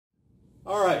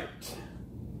All right,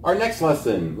 our next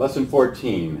lesson, lesson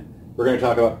 14, we're going to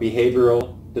talk about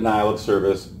behavioral denial of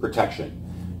service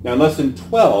protection. Now in lesson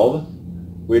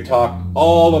 12, we talked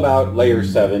all about layer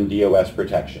 7 DoS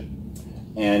protection.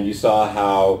 And you saw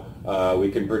how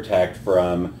we can protect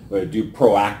from, do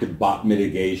proactive bot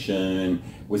mitigation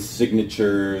with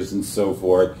signatures and so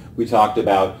forth. We talked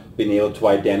about being able to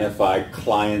identify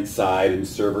client-side and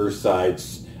server-side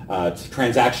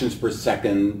transactions per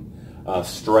second,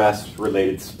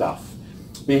 stress-related stuff.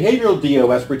 Behavioral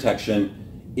DoS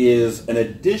protection is an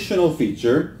additional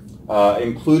feature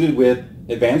included with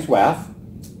advanced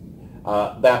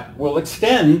AWAF that will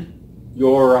extend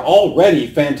your already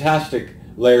fantastic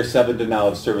layer 7 denial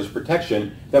of service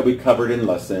protection that we covered in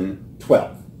lesson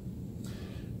 12.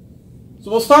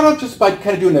 So we'll start off just by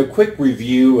kind of doing a quick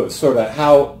review of sort of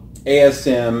how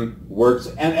ASM works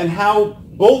and how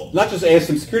both, not just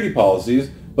ASM security policies,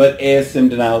 but ASM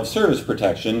denial of service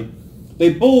protection,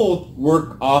 they both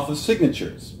work off of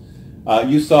signatures.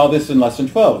 You saw this in lesson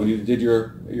 12 when you did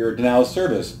your denial of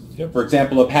service. Yep. For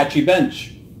example, Apache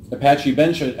Bench. Apache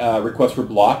Bench requests were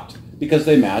blocked because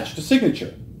they matched a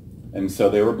signature, and so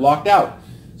they were blocked out.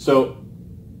 So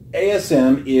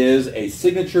ASM is a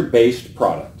signature-based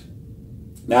product.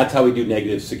 That's how we do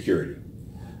negative security.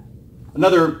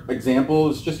 Another example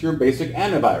is just your basic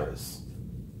antivirus.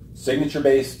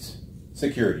 Signature-based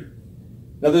security.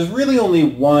 Now there's really only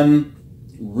one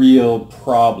real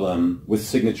problem with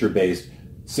signature-based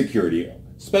security,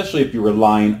 especially if you're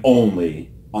relying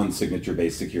only on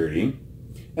signature-based security,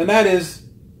 and that is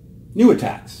new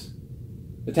attacks.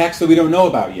 Attacks that we don't know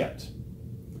about yet.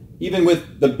 Even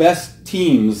with the best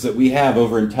teams that we have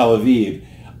over in Tel Aviv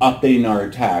updating our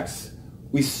attacks,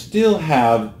 we still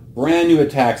have brand new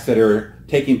attacks that are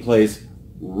taking place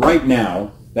right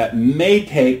now that may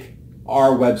take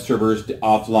our web servers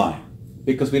offline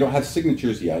because we don't have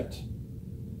signatures yet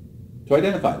to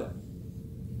identify them.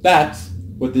 That's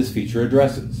what this feature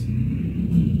addresses.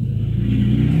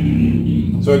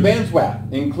 So advanced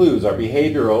AWAF includes our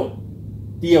behavioral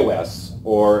DoS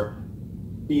or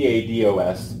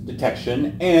BA-DoS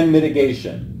detection and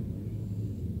mitigation.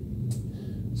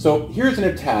 So here's an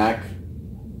attack.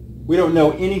 We don't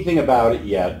know anything about it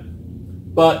yet,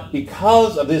 but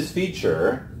because of this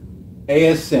feature,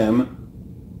 ASM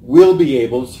will be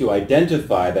able to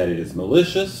identify that it is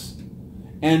malicious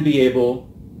and be able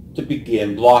to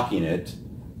begin blocking it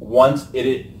once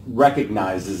it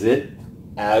recognizes it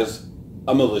as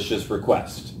a malicious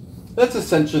request. That's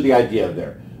essentially the idea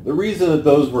there. The reason that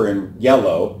those were in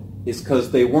yellow is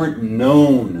because they weren't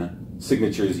known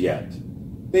signatures yet.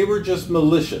 They were just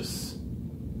malicious.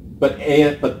 But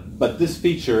this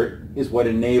feature is what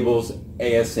enables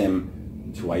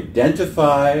ASM to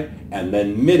identify and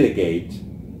then mitigate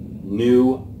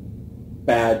new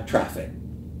bad traffic.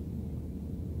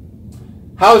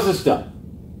 How is this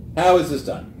done? How is this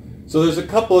done? So there's a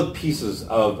couple of pieces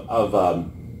of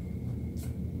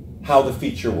how the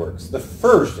feature works. The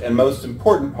first and most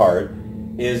important part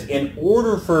is in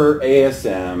order for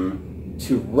ASM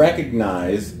to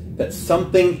recognize that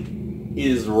something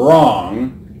is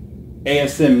wrong,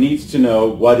 ASM needs to know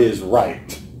what is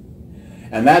right.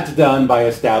 And that's done by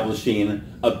establishing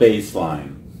a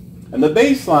baseline. And the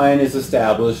baseline is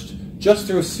established just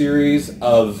through a series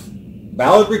of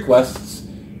valid requests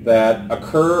that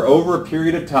occur over a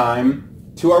period of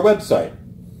time to our website.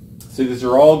 So these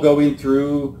are all going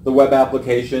through the web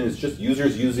application. It's just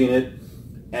users using it.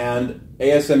 And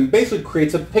ASM basically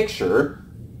creates a picture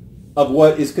of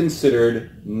what is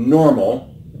considered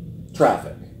normal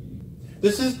traffic.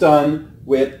 This is done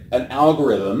with an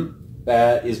algorithm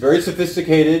that is very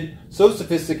sophisticated, so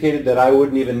sophisticated that I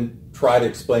wouldn't even try to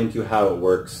explain to you how it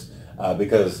works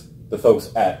because the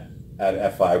folks at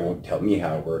FI won't tell me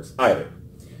how it works either.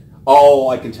 All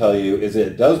I can tell you is that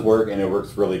it does work and it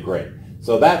works really great.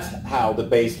 So that's how the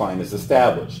baseline is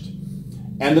established.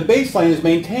 And the baseline is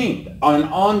maintained on an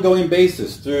ongoing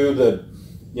basis through the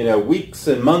weeks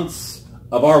and months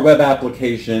of our web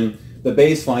application. The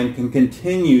baseline can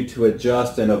continue to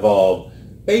adjust and evolve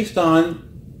based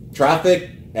on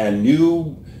traffic and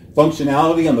new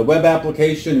functionality on the web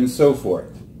application and so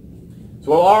forth.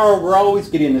 So we're always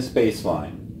getting this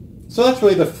baseline. So that's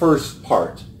really the first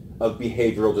part of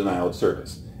behavioral denial of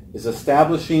service, is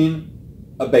establishing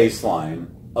a baseline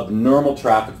of normal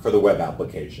traffic for the web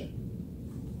application.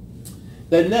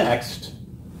 Then next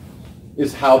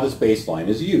is how this baseline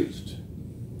is used.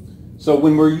 So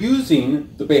when we're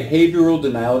using the behavioral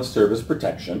denial of service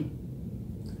protection,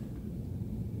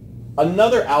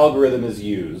 another algorithm is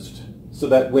used so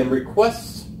that when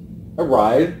requests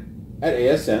arrive at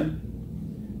ASM,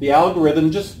 the algorithm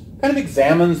just kind of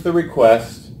examines the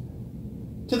request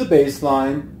to the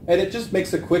baseline, and it just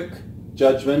makes a quick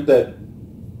judgment that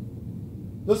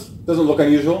this doesn't look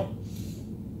unusual.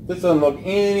 This doesn't look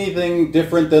anything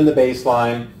different than the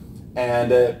baseline,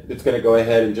 and it's going to go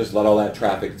ahead and just let all that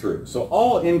traffic through. So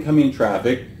all incoming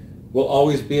traffic will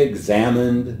always be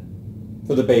examined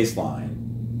for the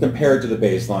baseline, compared to the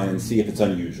baseline, and see if it's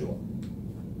unusual.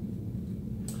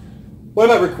 What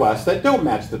about requests that don't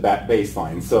match the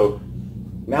baseline? So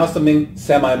now something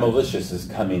semi-malicious is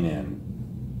coming in.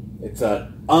 It's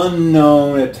an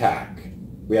unknown attack.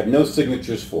 We have no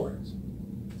signatures for it.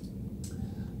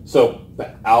 So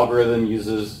the algorithm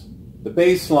uses the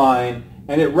baseline,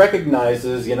 and it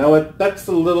recognizes, you know what, that's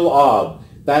a little odd.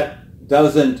 That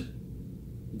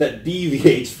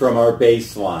deviates from our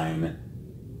baseline.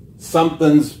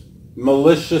 Something's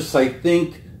malicious, I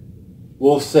think.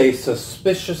 We'll say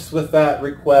suspicious with that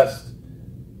request.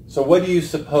 So what do you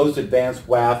suppose Advanced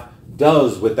WAF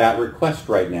does with that request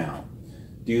right now?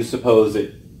 Do you suppose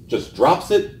it just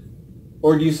drops it,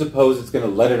 or do you suppose it's going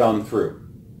to let it on through?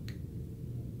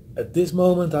 At this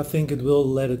moment, I think it will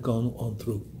let it go on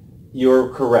through.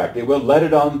 You're correct. It will let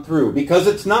it on through because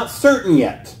it's not certain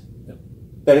yet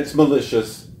that it's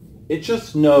malicious. It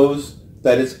just knows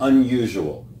that it's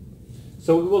unusual.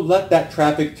 So it will let that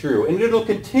traffic through, and it'll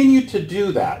continue to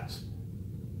do that.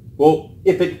 Well,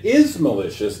 if it is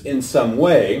malicious in some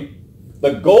way,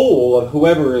 the goal of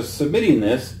whoever is submitting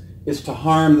this is to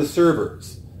harm the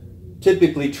servers,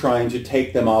 typically trying to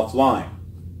take them offline.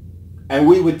 And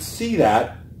we would see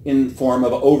that in the form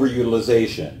of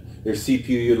overutilization. Their CPU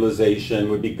utilization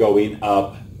would be going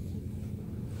up.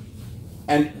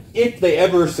 And if they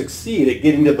ever succeed at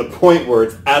getting to the point where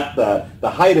it's at the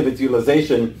height of its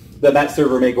utilization, then that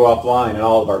server may go offline and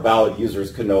all of our valid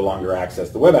users could no longer access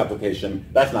the web application.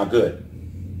 That's not good.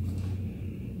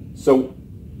 So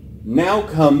now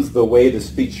comes the way this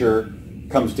feature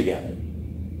comes together.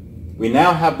 We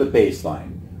now have the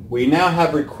baseline. We now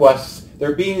have requests.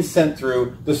 They're being sent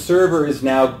through. The server is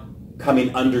now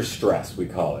coming under stress, we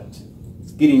call it.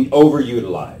 It's getting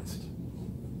overutilized.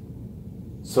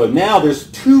 So now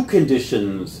there's two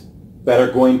conditions that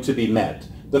are going to be met.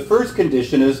 The first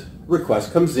condition is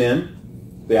request comes in,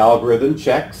 the algorithm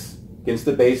checks against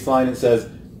the baseline and says,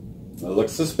 it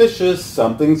looks suspicious,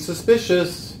 something's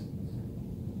suspicious.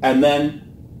 And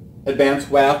then Advanced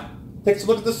WAF takes a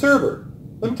look at the server.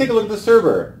 Let me take a look at the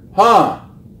server.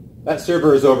 That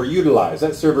server is overutilized.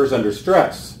 That server is under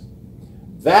stress.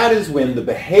 That is when the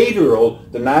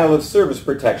behavioral denial of service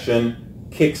protection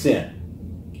kicks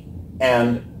in.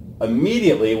 And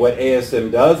immediately what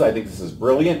ASM does, I think this is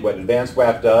brilliant, what Advanced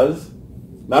WAF does,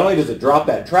 not only does it drop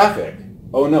that traffic,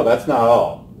 oh no, that's not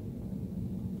all.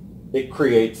 It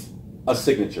creates a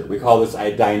signature. We call this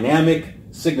a dynamic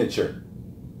signature.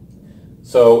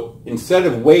 So instead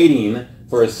of waiting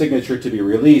for a signature to be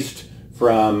released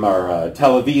from our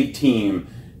Tel Aviv team,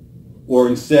 or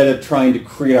instead of trying to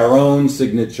create our own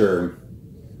signature,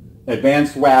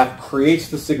 Advanced WAF creates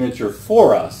the signature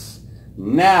for us.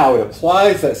 Now it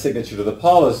applies that signature to the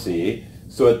policy,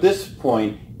 so at this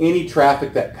point, any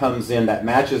traffic that comes in that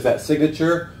matches that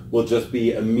signature will just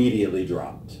be immediately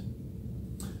dropped.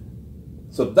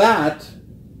 So that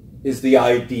is the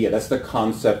idea, that's the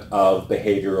concept of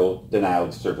behavioral denial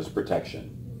of service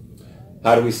protection.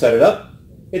 How do we set it up?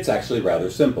 It's actually rather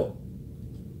simple.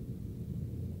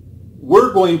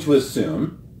 We're going to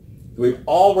assume we've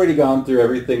already gone through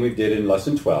everything we did in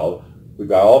lesson 12. We've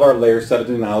got all of our layers set up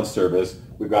to denial of service.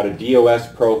 We've got a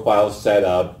DoS profile set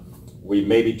up. We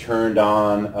maybe turned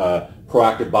on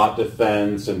proactive bot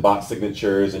defense and bot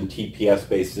signatures and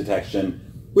TPS-based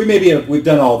detection. We've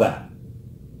done all that.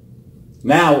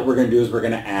 Now what we're going to do is we're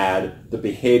going to add the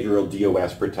behavioral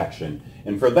DoS protection.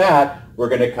 And for that, we're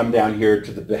going to come down here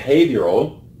to the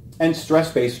behavioral and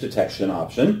stress-based detection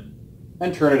option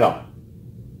and turn it on.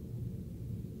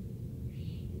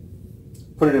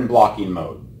 Put it in blocking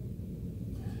mode.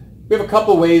 We have a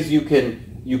couple ways you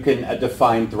can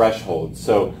define thresholds.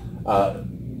 So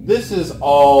this is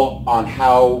all on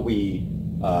how we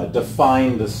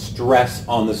define the stress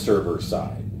on the server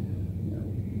side.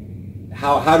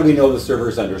 How do we know the server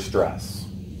is under stress?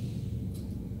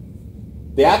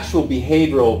 The actual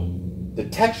behavioral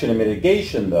detection and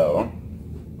mitigation, though,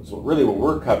 so really what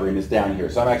we're covering is down here.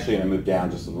 So I'm actually going to move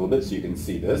down just a little bit so you can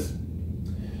see this.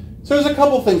 So there's a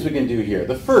couple things we can do here.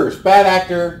 The first, bad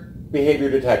actor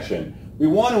behavior detection. We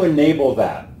want to enable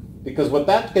that because what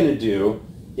that's going to do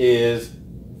is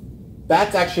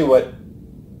that's actually what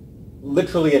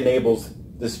literally enables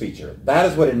this feature. That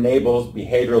is what enables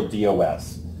behavioral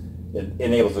DoS. It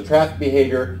enables the traffic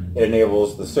behavior, it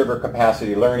enables the server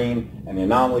capacity learning and the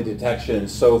anomaly detection and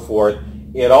so forth.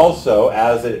 it also,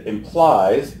 as it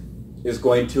implies, is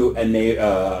going to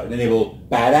enable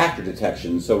bad actor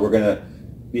detection. So we're going to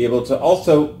be able to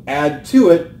also add to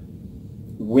it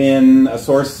when a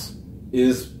source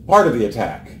is part of the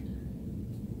attack.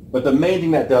 But the main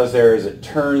thing that does there is it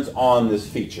turns on this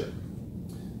feature.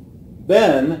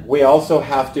 Then we also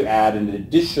have to add an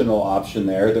additional option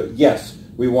there that, yes,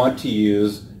 we want to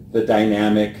use the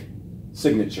dynamic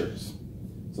signatures.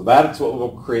 So that's what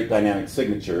will create dynamic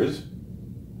signatures.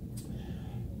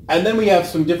 And then we have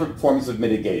some different forms of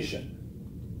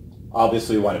mitigation.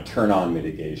 Obviously, we want to turn on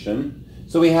mitigation.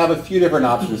 So we have a few different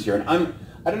options here. And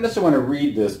I don't necessarily want to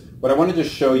read this. What I want to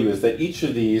just show you is that each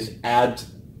of these adds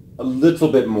a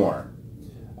little bit more.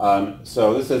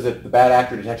 So this says if the bad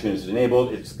actor detection is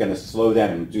enabled, it's going to slow down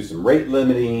and do some rate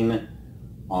limiting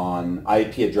on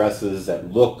IP addresses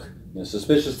that look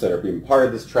suspicious, that are being part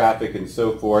of this traffic and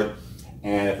so forth.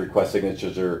 And if request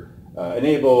signatures are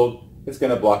enabled, it's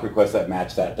going to block requests that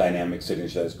match that dynamic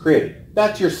signature that is created.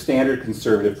 That's your standard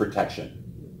conservative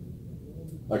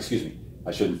protection. Oh, excuse me,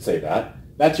 I shouldn't say that.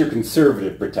 That's your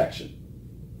conservative protection.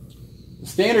 The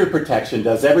standard protection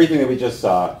does everything that we just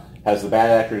saw, has the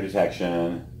bad actor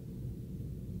detection,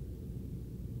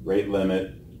 rate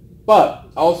limit, but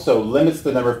also limits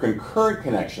the number of concurrent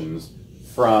connections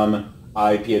from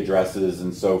IP addresses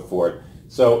and so forth.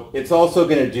 So it's also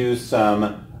going to do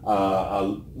some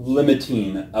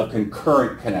limiting of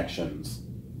concurrent connections.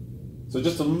 So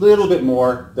just a little bit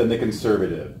more than the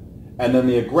conservative. And then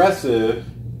the aggressive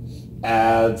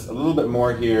adds a little bit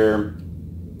more here,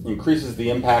 increases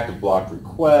the impact of blocked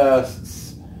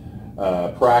requests,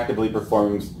 proactively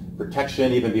performs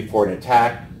protection even before an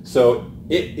attack. So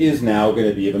it is now going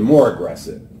to be even more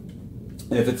aggressive.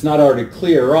 And if it's not already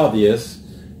clear or obvious,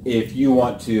 if you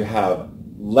want to have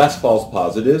less false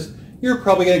positives, you're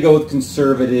probably going to go with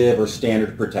conservative or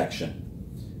standard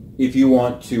protection. If you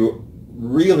want to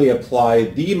really apply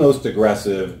the most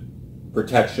aggressive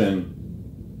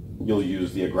protection, you'll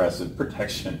use the aggressive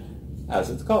protection, as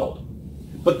it's called.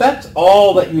 But that's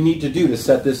all that you need to do to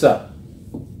set this up.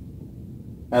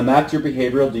 And that's your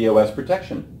behavioral DOS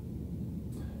protection.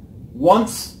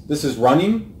 Once this is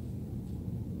running,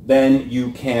 then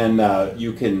you can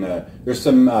there's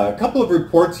some couple of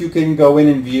reports you can go in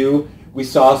and view. We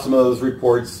saw some of those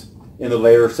reports in the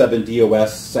Layer 7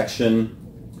 DOS section.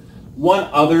 One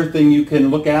other thing you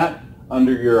can look at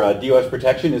under your DOS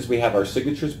protection is we have our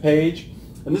signatures page.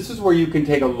 And this is where you can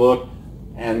take a look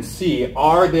and see,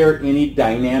 are there any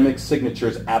dynamic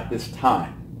signatures at this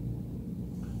time?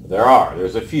 There are.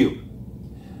 There's a few.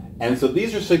 And so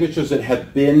these are signatures that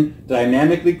have been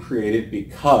dynamically created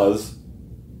because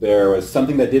there was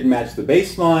something that didn't match the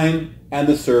baseline and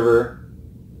the server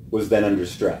was then under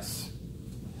stress.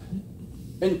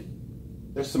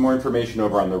 And there's some more information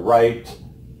over on the right.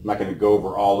 I'm not going to go over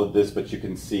all of this, but you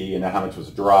can see how much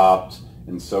was dropped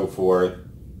and so forth.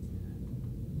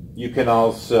 You can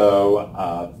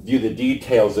also view the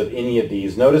details of any of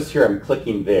these. Notice here I'm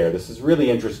clicking there. This is really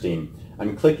interesting.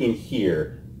 I'm clicking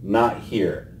here, not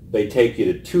here. They take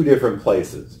you to two different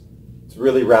places. It's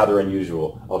really rather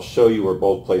unusual. I'll show you where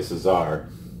both places are.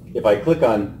 If I click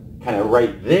on kind of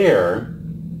right there,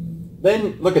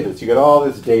 then look at this. You got all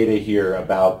this data here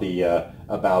about the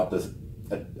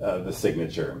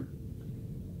signature,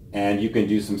 and you can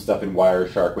do some stuff in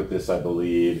Wireshark with this, I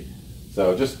believe.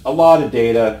 So just a lot of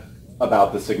data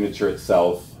about the signature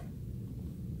itself.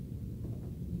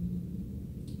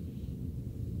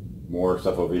 More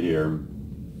stuff over here.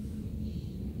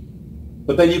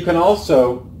 But then you can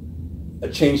also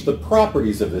change the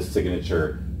properties of this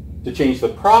signature. To change the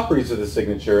properties of the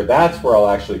signature, that's where I'll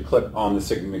actually click on the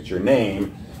signature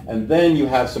name. And then you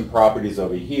have some properties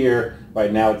over here.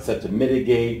 Right now it's set to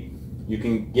mitigate. You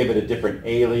can give it a different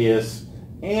alias.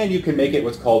 And you can make it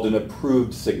what's called an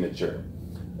approved signature.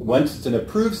 Once it's an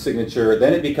approved signature,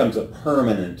 then it becomes a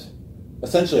permanent,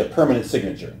 essentially a permanent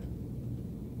signature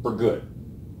for good.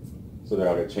 So there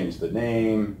I'll change the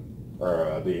name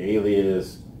or the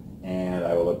alias, and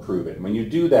I will approve it. When you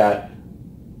do that,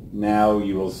 now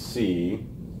you will see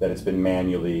that it's been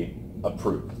manually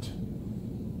approved.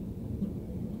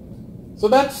 So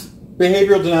that's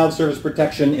behavioral denial of service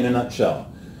protection in a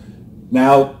nutshell.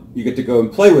 Now you get to go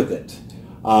and play with it.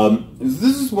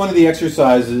 This is one of the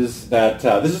exercises that,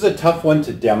 this is a tough one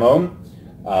to demo,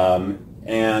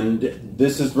 and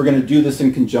we're going to do this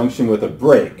in conjunction with a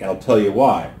break, and I'll tell you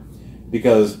why.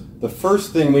 Because the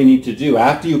first thing we need to do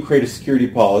after you create a security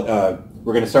policy,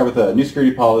 we're going to start with a new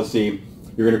security policy.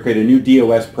 You're going to create a new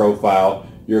DOS profile.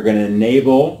 You're going to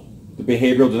enable the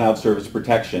behavioral denial of service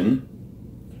protection.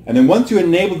 And then once you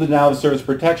enable the denial of service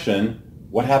protection,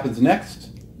 what happens next?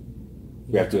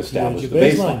 We have to establish the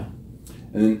baseline.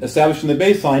 And establishing the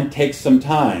baseline takes some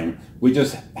time. We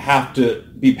just have to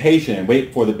be patient and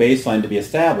wait for the baseline to be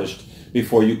established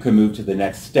before you can move to the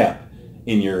next step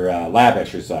in your lab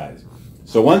exercise.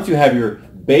 So once you have your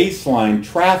baseline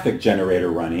traffic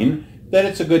generator running, then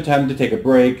it's a good time to take a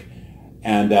break,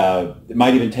 and it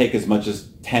might even take as much as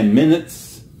 10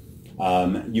 minutes.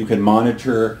 You can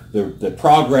monitor the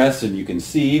progress, and you can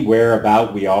see where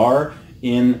about we are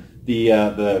in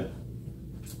the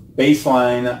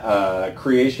baseline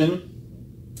creation.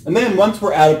 And then once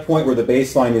we're at a point where the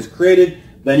baseline is created,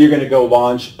 then you're going to go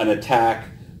launch an attack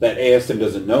that ASM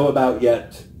doesn't know about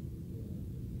yet.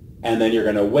 And then you're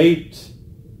going to wait.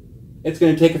 It's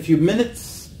going to take a few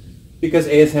minutes because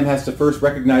ASM has to first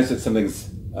recognize that something's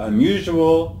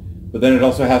unusual, but then it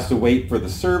also has to wait for the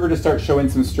server to start showing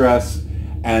some stress,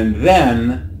 and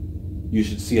then you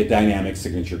should see a dynamic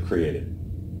signature created.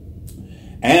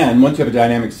 And once you have a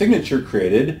dynamic signature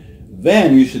created,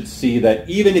 then you should see that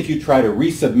even if you try to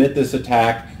resubmit this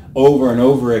attack over and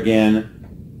over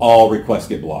again, all requests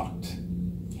get blocked.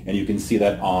 And you can see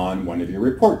that on one of your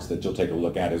reports that you'll take a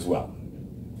look at as well.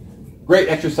 Great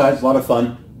exercise, a lot of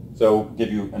fun. So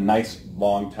give you a nice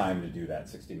long time to do that,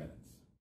 60 minutes.